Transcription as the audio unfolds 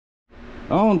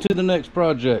On to the next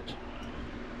project.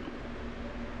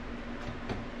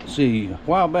 Let's see, a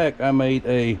while back I made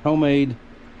a homemade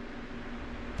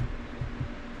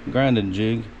grinding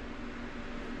jig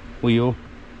wheel,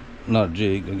 not a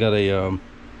jig. I got a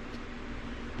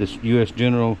this US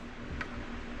General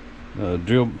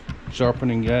drill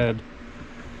sharpening guide,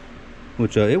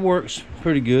 which it works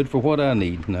pretty good for what I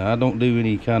need. Now I don't do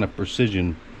any kind of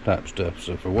precision type stuff,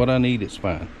 so for what I need it's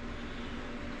fine.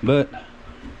 But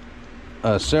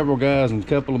several guys and a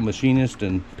couple of machinists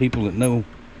and people that know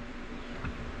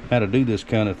how to do this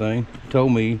kind of thing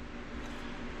told me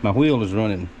my wheel is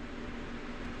running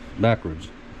backwards.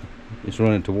 It's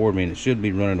running toward me and it should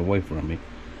be running away from me.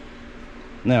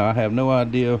 Now I have no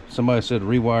idea. Somebody said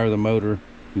rewire the motor.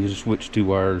 You just switch 2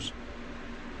 wires.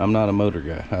 I'm not a motor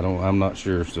guy. I'm not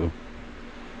sure. So,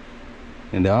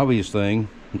 and the obvious thing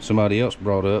somebody else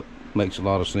brought up makes a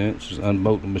lot of sense. Just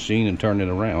unbolt the machine and turn it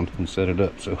around and set it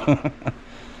up. So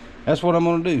that's what I'm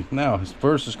going to do. Now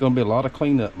first it's going to be a lot of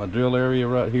cleanup. My drill area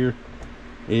right here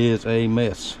is a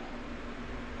mess,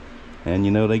 and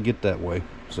you know they get that way.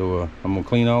 So I'm going to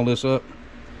clean all this up,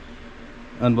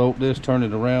 unbolt this, turn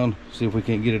it around, see if we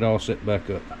can't get it all set back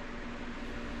up.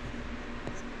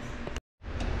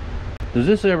 Does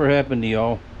this ever happen to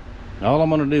y'all? All I'm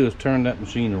going to do is turn that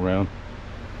machine around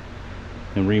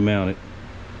and remount it.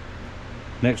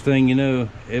 Next thing you know,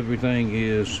 everything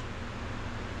is,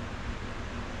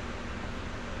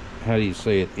 how do you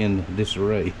say it, in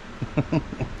disarray.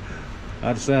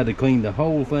 I decided to clean the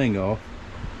whole thing off.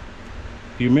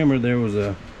 If you remember, there was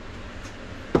a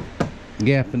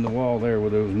gap in the wall there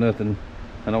where there was nothing.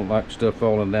 I don't like stuff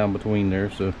falling down between there,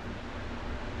 so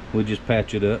we'll just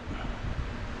patch it up.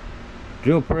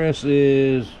 Drill press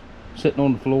is sitting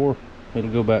on the floor.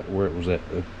 It'll go back to where it was at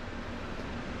though.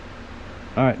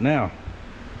 Alright, now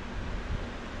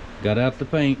got out the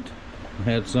paint. I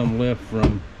had some left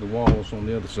from the walls on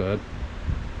the other side.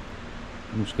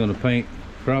 I'm just going to paint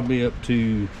probably up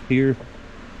to here.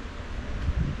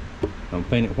 I'll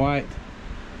paint it white,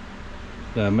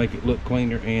 make it look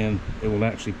cleaner, and it will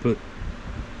actually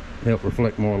help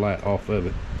reflect more light off of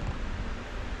it,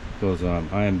 because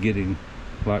I am getting,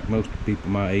 like most people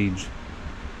my age,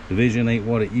 the vision ain't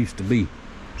what it used to be.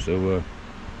 So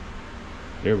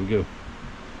there we go.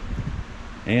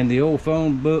 And the old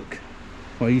phone book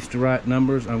I used to write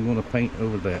numbers, I'm going to paint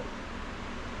over that.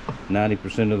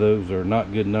 90% of those are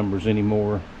not good numbers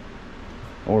anymore,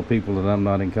 or people that I'm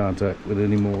not in contact with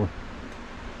anymore,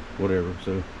 whatever.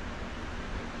 So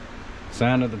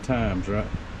sign of the times, right?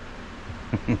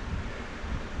 Alright,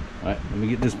 let me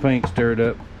get this paint stirred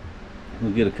up.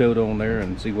 We'll get a coat on there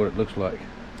and see what it looks like.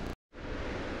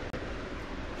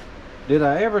 Did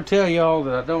I ever tell y'all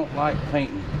that I don't like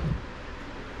painting?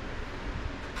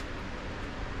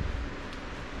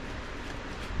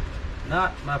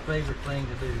 Not my favorite thing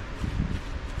to do.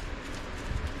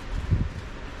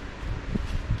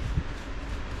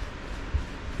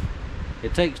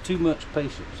 It takes too much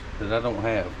patience that I don't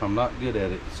have. I'm not good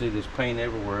at it. See, there's paint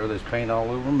everywhere. There's paint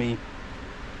all over me.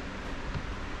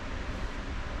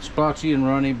 Splotchy and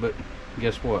runny, but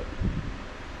guess what?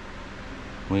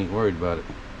 We ain't worried about it.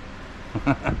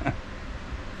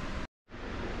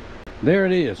 There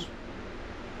it is.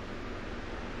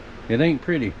 It ain't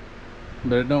pretty,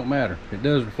 but it don't matter. It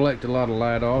does reflect a lot of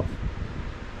light off.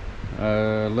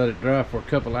 Let it dry for a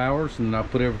couple hours and I'll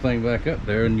put everything back up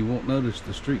there, and you won't notice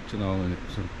the streaks and all in it.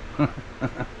 So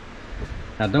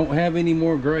I don't have any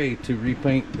more gray to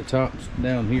repaint the tops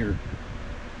down here,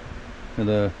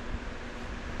 and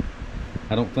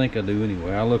I don't think I do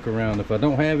anyway. I'll look around. If I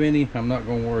don't have any, I'm not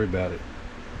going to worry about it,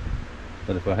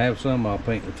 but if I have some, I'll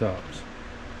paint the tops.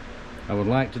 I would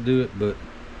like to do it, but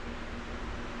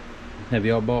have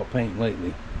y'all bought paint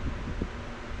lately?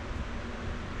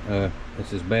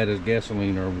 It's as bad as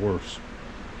gasoline or worse.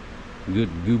 Good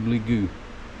goobly goo.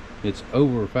 It's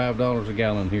over $5 a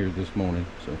gallon here this morning,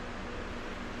 so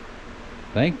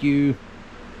thank you.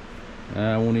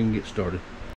 I won't even get started.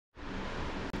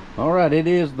 Alright, it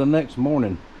is the next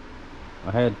morning.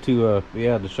 I had to be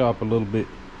out of the shop a little bit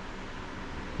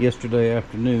yesterday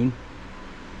afternoon.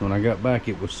 When I got back,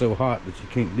 it was so hot that you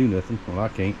can't do nothing. Well, I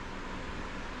can't.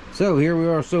 So here we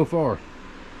are so far.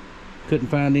 Couldn't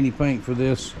find any paint for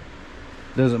this.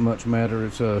 Doesn't much matter.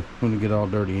 It's going to get all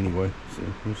dirty anyway, so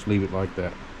just leave it like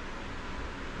that.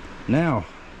 Now,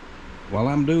 while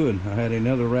I'm doing, I had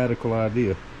another radical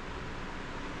idea.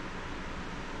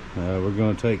 We're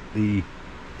going to take the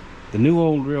new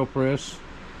old drill press,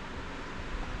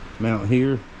 mount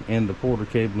here, and the Porter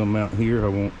cable mount here. I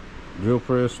want drill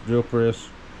press,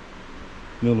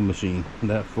 milling machine.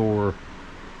 That for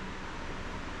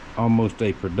almost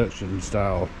a production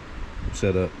style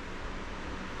set up,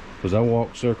 because I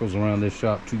walk circles around this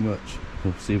shop too much.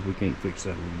 We'll see if we can't fix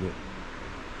that a little bit.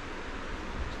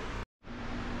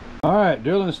 Alright,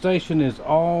 drilling station is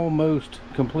almost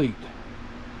complete.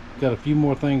 Got a few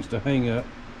more things to hang up.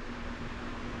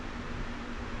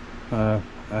 I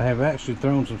have actually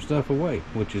thrown some stuff away,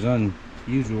 which is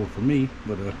unusual for me,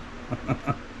 but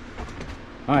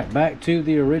alright, back to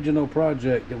the original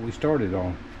project that we started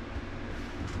on.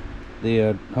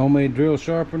 The homemade drill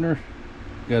sharpener,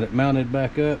 got it mounted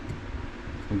back up.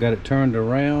 I've got it turned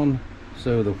around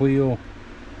so the wheel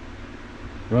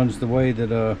runs the way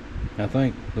that I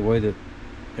think the way that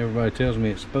everybody tells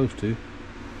me it's supposed to.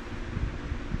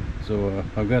 So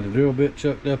I've got a drill bit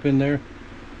chucked up in there.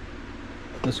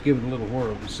 Let's give it a little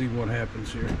whirl and see what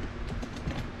happens here.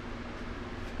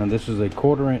 And this is a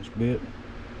 1/4 inch bit.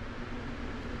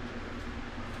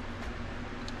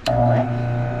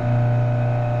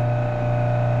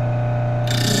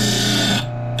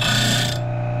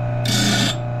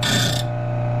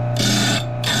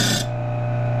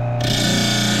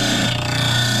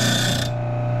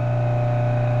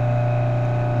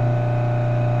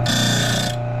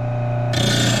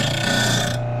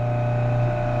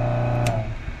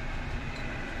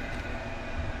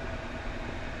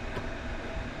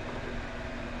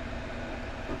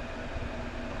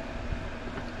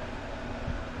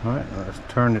 Alright, let's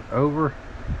turn it over.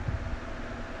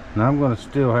 Now I'm going to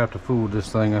still have to fool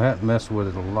this thing. I have to mess with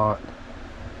it a lot.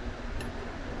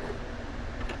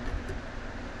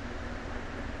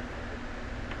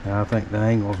 I think the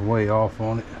angle's way off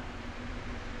on it.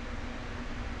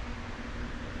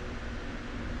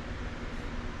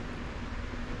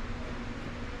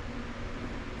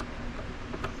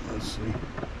 Let's see.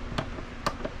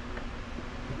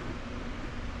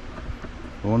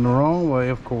 Going the wrong way,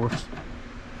 of course.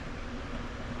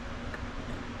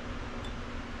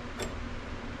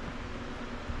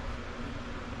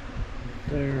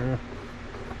 There.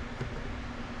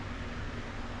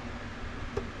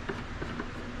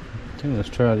 Okay, let's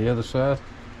try the other side.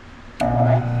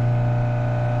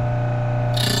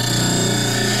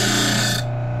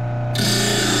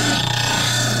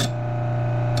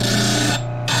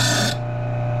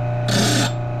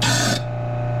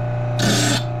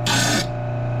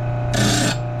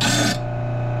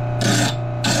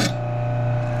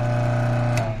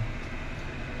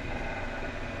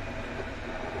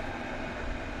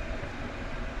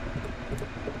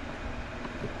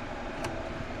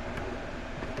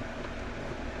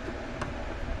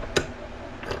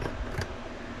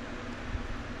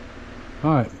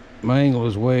 Alright, my angle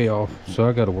is way off, so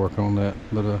I got to work on that.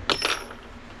 But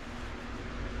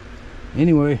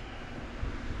anyway.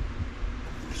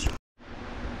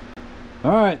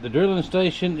 Alright, the drilling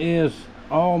station is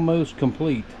almost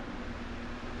complete.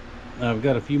 I've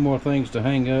got a few more things to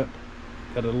hang up.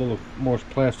 Got a little more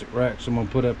plastic racks I'm going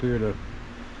to put up here to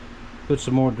put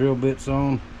some more drill bits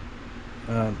on.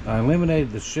 I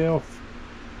eliminated the shelf.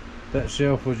 That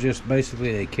shelf was just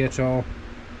basically a catch-all.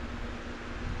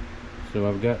 So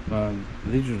I've got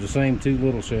these are the same two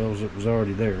little shelves that was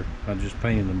already there. I just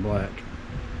painted them black.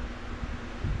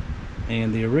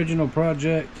 And the original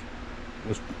project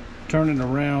was turning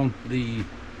around the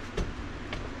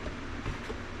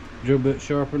drill bit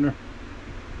sharpener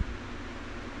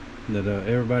that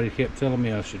everybody kept telling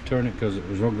me I should turn it because it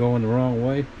was going the wrong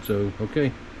way. So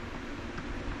okay,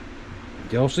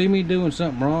 if y'all see me doing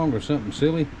something wrong or something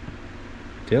silly,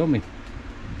 tell me.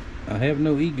 I have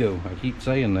no ego. I keep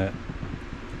saying that.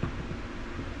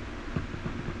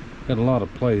 Got a lot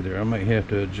of play there. I may have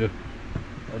to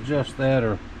adjust that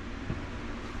or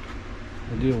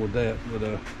deal with that. But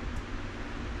all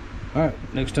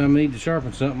right, next time I need to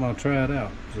sharpen something, I'll try it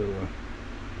out. So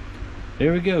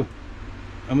there we go.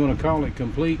 I'm going to call it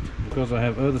complete because I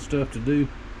have other stuff to do,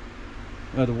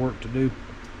 other work to do.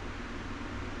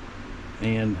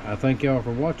 And I thank y'all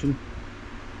for watching.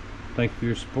 Thank you for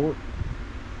your support,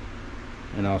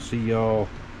 and I'll see y'all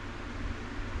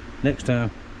next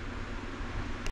time.